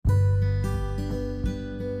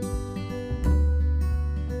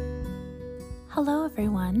Hello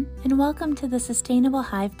everyone, and welcome to the Sustainable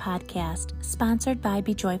Hive podcast, sponsored by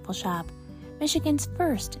Be Joyful Shop, Michigan's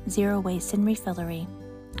first zero-waste and refillery.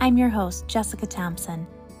 I'm your host, Jessica Thompson.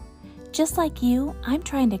 Just like you, I'm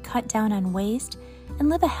trying to cut down on waste and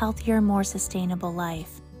live a healthier, more sustainable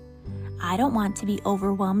life. I don't want to be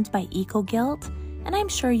overwhelmed by eco-guilt, and I'm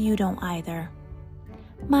sure you don't either.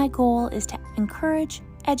 My goal is to encourage,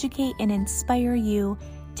 educate, and inspire you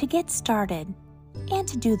to get started and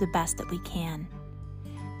to do the best that we can.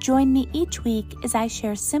 Join me each week as I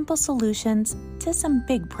share simple solutions to some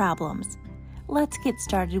big problems. Let's get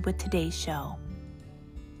started with today's show.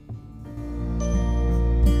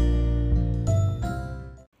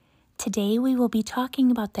 Today we will be talking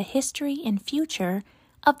about the history and future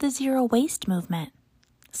of the zero waste movement.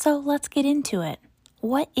 So let's get into it.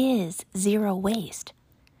 What is zero waste?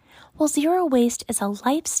 Well, zero waste is a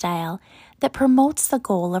lifestyle that promotes the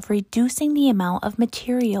goal of reducing the amount of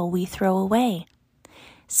material we throw away.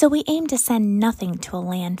 So we aim to send nothing to a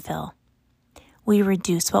landfill. We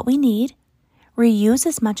reduce what we need, reuse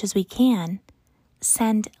as much as we can,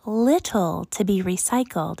 send little to be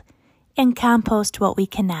recycled, and compost what we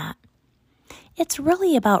cannot. It's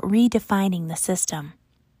really about redefining the system.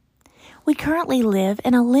 We currently live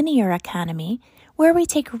in a linear economy where we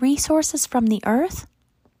take resources from the earth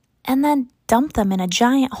and then dump them in a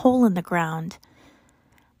giant hole in the ground.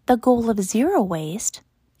 The goal of zero waste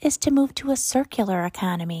is to move to a circular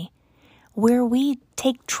economy where we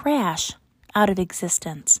take trash out of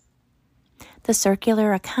existence. The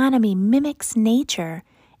circular economy mimics nature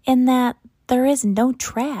in that there is no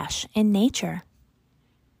trash in nature.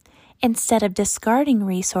 Instead of discarding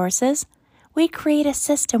resources, we create a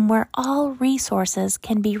system where all resources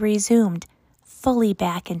can be resumed fully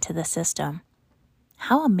back into the system.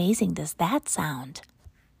 How amazing does that sound?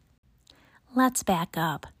 Let's back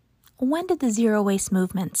up. When did the zero waste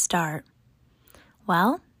movement start?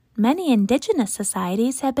 Well, many indigenous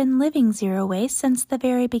societies have been living zero waste since the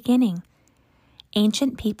very beginning.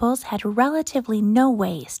 Ancient peoples had relatively no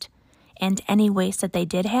waste, and any waste that they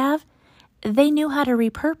did have, they knew how to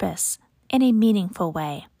repurpose in a meaningful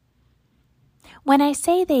way. When I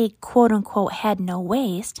say they quote-unquote had no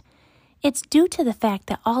waste, it's due to the fact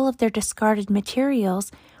that all of their discarded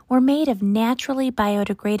materials were made of naturally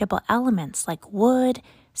biodegradable elements like wood,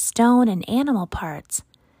 stone, and animal parts,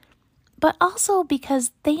 but also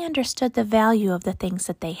because they understood the value of the things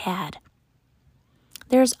that they had.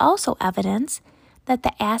 There's also evidence that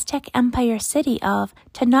the Aztec Empire city of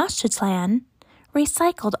Tenochtitlan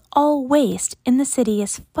recycled all waste in the city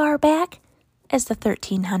as far back as the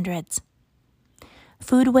 1300s.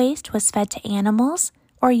 Food waste was fed to animals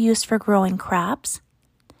or used for growing crops.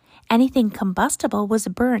 Anything combustible was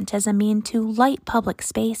burnt as a mean to light public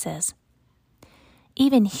spaces.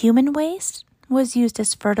 Even human waste was used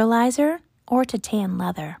as fertilizer or to tan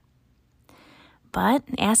leather. But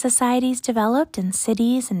as societies developed and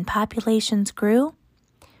cities and populations grew,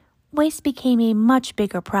 waste became a much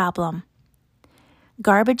bigger problem.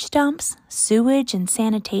 Garbage dumps, sewage, and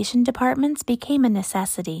sanitation departments became a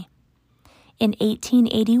necessity. In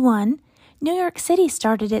 1881, New York City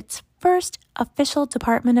started its first official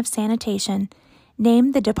Department of Sanitation,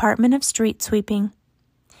 named the Department of Street Sweeping.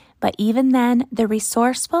 But even then, the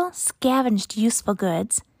resourceful scavenged useful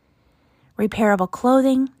goods, repairable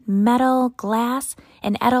clothing, metal, glass,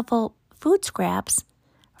 and edible food scraps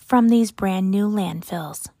from these brand new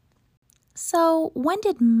landfills. So, when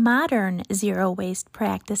did modern zero waste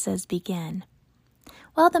practices begin?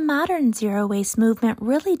 Well, the modern zero waste movement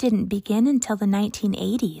really didn't begin until the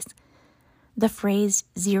 1980s. The phrase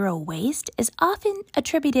zero waste is often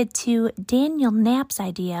attributed to Daniel Knapp's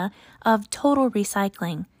idea of total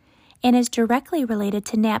recycling and is directly related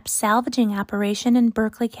to Knapp's salvaging operation in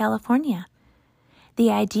Berkeley, California.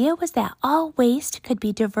 The idea was that all waste could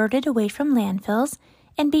be diverted away from landfills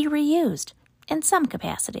and be reused, in some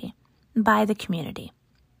capacity, by the community.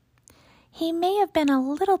 He may have been a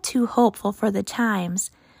little too hopeful for the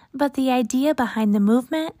times, but the idea behind the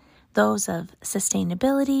movement, those of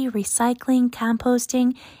sustainability, recycling,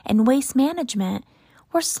 composting, and waste management,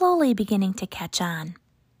 were slowly beginning to catch on.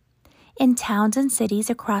 In towns and cities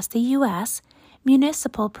across the U.S.,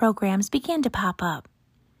 municipal programs began to pop up.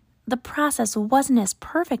 The process wasn't as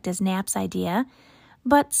perfect as Knapp's idea,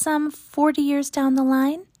 but some 40 years down the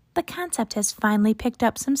line, the concept has finally picked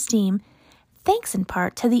up some steam, thanks in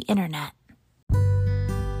part to the internet.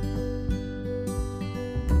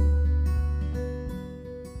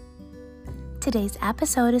 Today's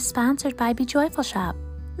episode is sponsored by Be Joyful Shop,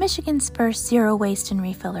 Michigan's first zero waste and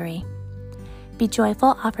refillery. Be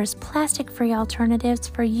Joyful offers plastic-free alternatives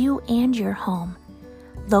for you and your home.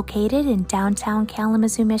 Located in downtown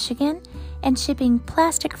Kalamazoo, Michigan, and shipping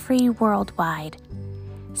plastic-free worldwide.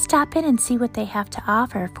 Stop in and see what they have to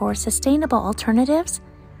offer for sustainable alternatives,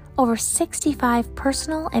 over 65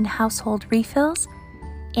 personal and household refills,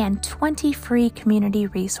 and 20 free community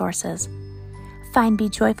resources. Find Be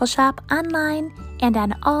Joyful Shop online and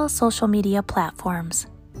on all social media platforms.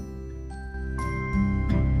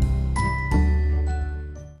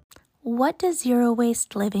 What does zero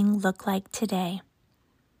waste living look like today?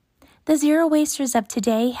 The zero wasters of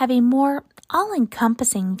today have a more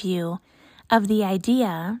all-encompassing view of the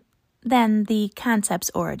idea than the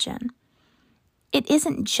concept's origin. It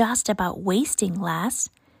isn't just about wasting less,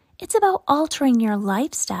 it's about altering your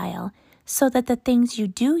lifestyle so that the things you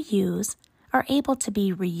do use are able to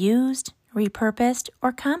be reused, repurposed,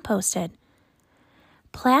 or composted.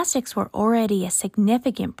 Plastics were already a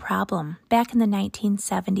significant problem back in the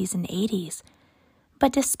 1970s and 80s,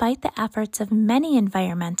 but despite the efforts of many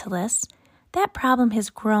environmentalists, that problem has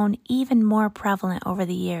grown even more prevalent over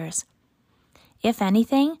the years. If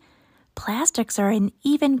anything, plastics are an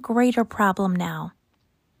even greater problem now.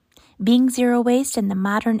 Being zero waste in the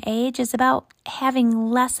modern age is about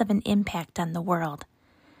having less of an impact on the world.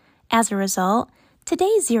 As a result,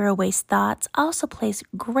 today's zero waste thoughts also place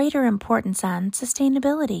greater importance on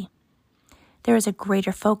sustainability. There is a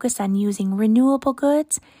greater focus on using renewable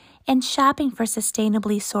goods and shopping for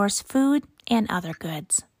sustainably sourced food and other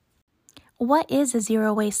goods. What is a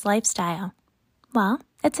zero waste lifestyle? Well,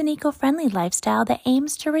 it's an eco-friendly lifestyle that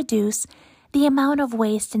aims to reduce the amount of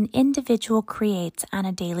waste an individual creates on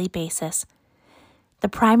a daily basis. The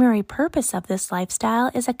primary purpose of this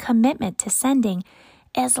lifestyle is a commitment to sending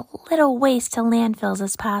as little waste to landfills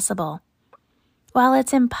as possible. While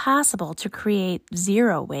it's impossible to create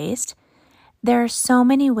zero waste, there are so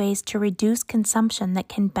many ways to reduce consumption that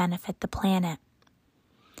can benefit the planet.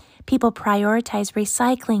 People prioritize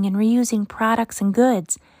recycling and reusing products and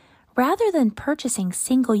goods rather than purchasing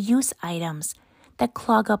single-use items that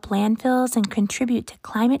clog up landfills and contribute to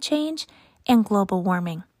climate change and global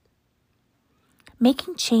warming.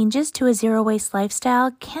 Making changes to a zero-waste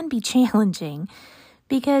lifestyle can be challenging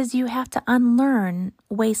because you have to unlearn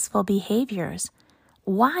wasteful behaviors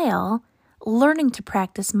while learning to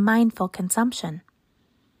practice mindful consumption.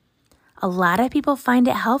 A lot of people find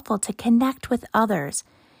it helpful to connect with others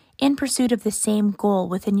in pursuit of the same goal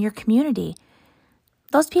within your community.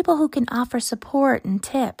 Those people who can offer support and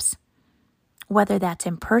tips. Whether that's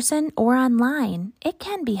in person or online, it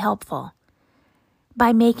can be helpful.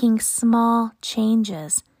 By making small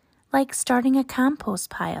changes, like starting a compost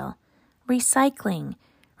pile, recycling,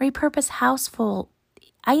 repurpose household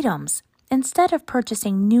items, instead of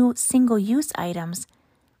purchasing new single-use items,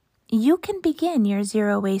 you can begin your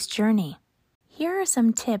zero-waste journey. Here are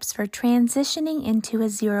some tips for transitioning into a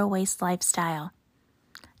zero-waste lifestyle.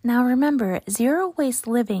 Now remember, zero-waste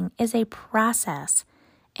living is a process,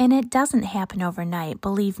 and it doesn't happen overnight,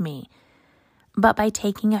 believe me. But by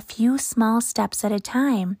taking a few small steps at a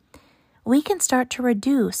time, we can start to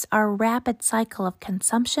reduce our rapid cycle of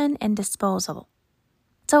consumption and disposal.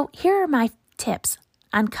 So here are my tips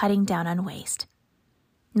on cutting down on waste.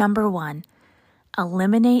 Number 1,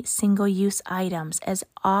 eliminate single-use items as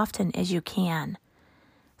often as you can.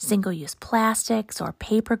 Single-use plastics or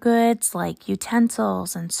paper goods like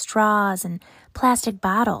utensils and straws and plastic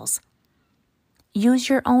bottles. Use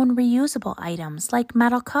your own reusable items like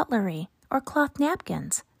metal cutlery or cloth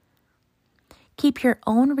napkins. Keep your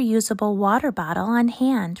own reusable water bottle on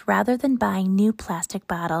hand rather than buying new plastic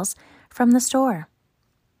bottles from the store.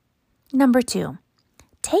 Number 2,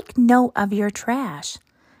 take note of your trash.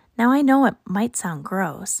 Now I know it might sound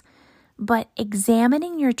gross, but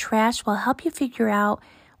examining your trash will help you figure out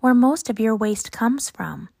where most of your waste comes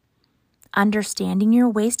from. Understanding your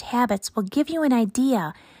waste habits will give you an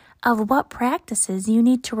idea of what practices you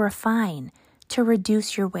need to refine to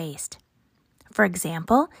reduce your waste. For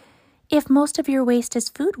example, if most of your waste is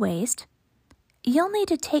food waste, you'll need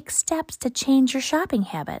to take steps to change your shopping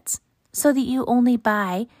habits so that you only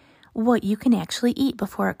buy what you can actually eat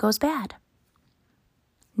before it goes bad.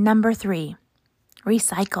 Number 3,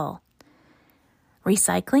 recycle.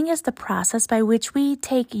 Recycling is the process by which we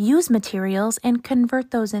take used materials and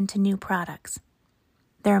convert those into new products.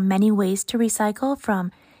 There are many ways to recycle,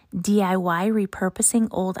 from DIY repurposing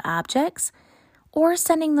old objects or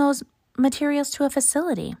sending those materials to a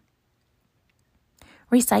facility.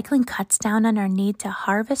 Recycling cuts down on our need to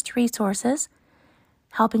harvest resources,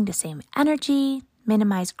 helping to save energy,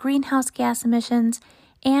 minimize greenhouse gas emissions,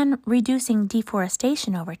 and reducing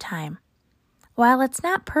deforestation over time. While it's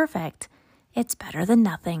not perfect, it's better than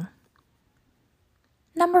nothing.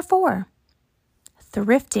 Number 4,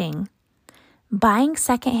 thrifting. Buying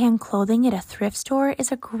secondhand clothing at a thrift store is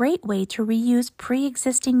a great way to reuse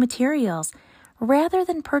pre-existing materials rather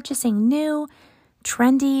than purchasing new,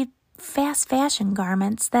 trendy, fast fashion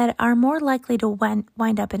garments that are more likely to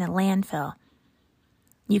wind up in a landfill.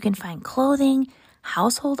 You can find clothing,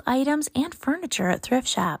 household items, and furniture at thrift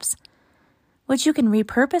shops, which you can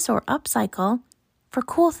repurpose or upcycle for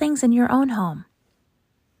cool things in your own home.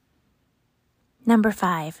 Number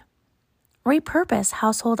 5, repurpose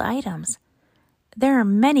household items. There are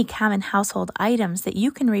many common household items that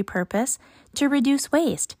you can repurpose to reduce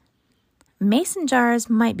waste. Mason jars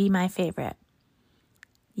might be my favorite.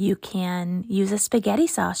 You can use a spaghetti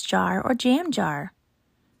sauce jar or jam jar.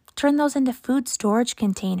 Turn those into food storage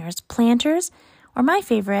containers, planters, or my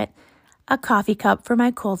favorite, a coffee cup for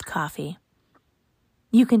my cold coffee.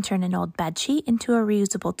 You can turn an old bedsheet into a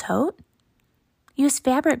reusable tote. Use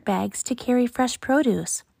fabric bags to carry fresh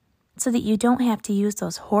produce so that you don't have to use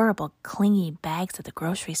those horrible, clingy bags at the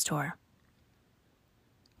grocery store.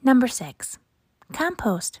 Number 6,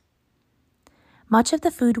 compost. Much of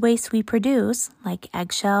the food waste we produce, like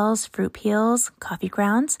eggshells, fruit peels, coffee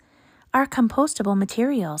grounds, are compostable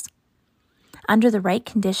materials. Under the right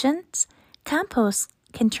conditions, compost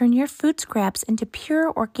can turn your food scraps into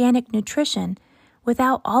pure organic nutrition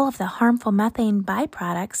without all of the harmful methane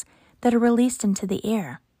byproducts that are released into the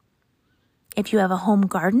air. If you have a home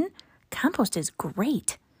garden, compost is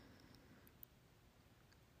great.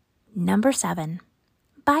 Number 7,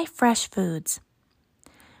 buy fresh foods.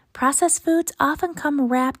 Processed foods often come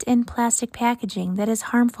wrapped in plastic packaging that is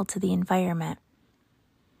harmful to the environment.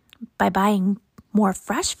 By buying more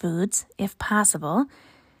fresh foods, if possible,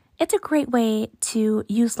 it's a great way to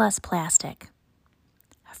use less plastic.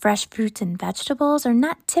 Fresh fruits and vegetables are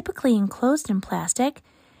not typically enclosed in plastic,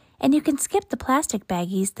 and you can skip the plastic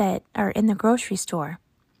baggies that are in the grocery store.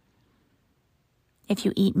 If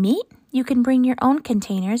you eat meat, you can bring your own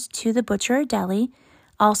containers to the butcher or deli,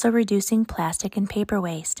 also reducing plastic and paper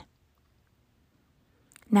waste.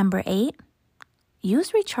 Number 8,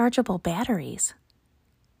 use rechargeable batteries.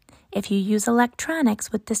 If you use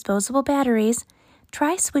electronics with disposable batteries,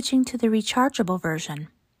 try switching to the rechargeable version.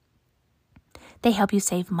 They help you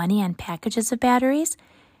save money on packages of batteries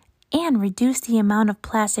and reduce the amount of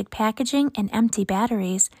plastic packaging and empty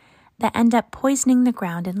batteries that end up poisoning the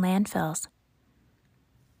ground in landfills.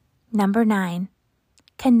 Number 9,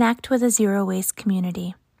 connect with a zero-waste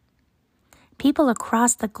community. People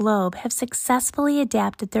across the globe have successfully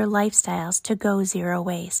adapted their lifestyles to go zero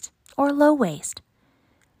waste or low waste.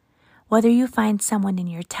 Whether you find someone in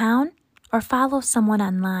your town or follow someone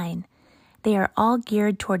online, they are all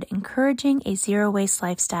geared toward encouraging a zero-waste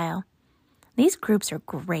lifestyle. These groups are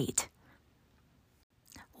great.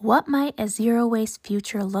 What might a zero-waste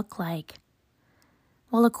future look like?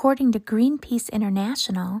 Well, according to Greenpeace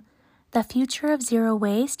International, the future of zero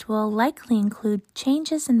waste will likely include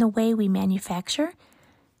changes in the way we manufacture,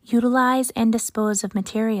 utilize, and dispose of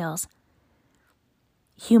materials.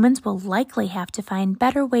 Humans will likely have to find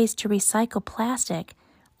better ways to recycle plastic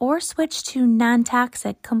or switch to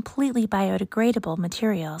non-toxic, completely biodegradable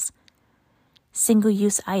materials.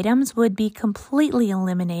 Single-use items would be completely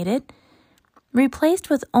eliminated, replaced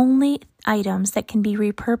with only items that can be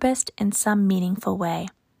repurposed in some meaningful way.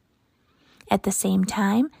 At the same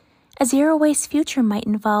time, a zero-waste future might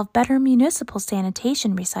involve better municipal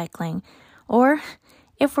sanitation recycling, or,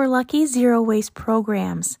 if we're lucky, zero-waste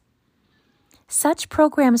programs. Such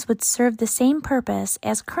programs would serve the same purpose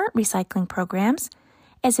as current recycling programs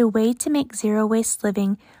as a way to make zero-waste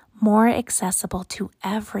living more accessible to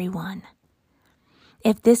everyone.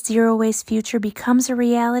 If this zero-waste future becomes a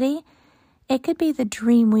reality, it could be the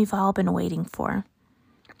dream we've all been waiting for.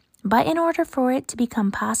 But in order for it to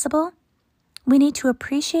become possible, we need to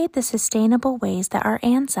appreciate the sustainable ways that our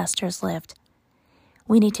ancestors lived.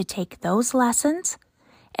 We need to take those lessons,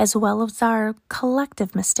 as well as our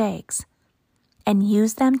collective mistakes, and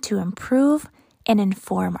use them to improve and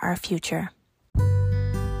inform our future.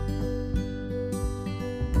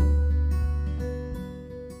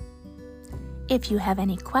 If you have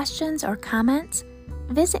any questions or comments,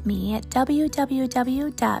 visit me at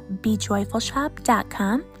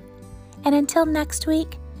www.bejoyfulshop.com. And until next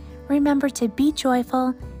week, remember to be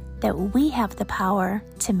joyful that we have the power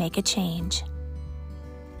to make a change.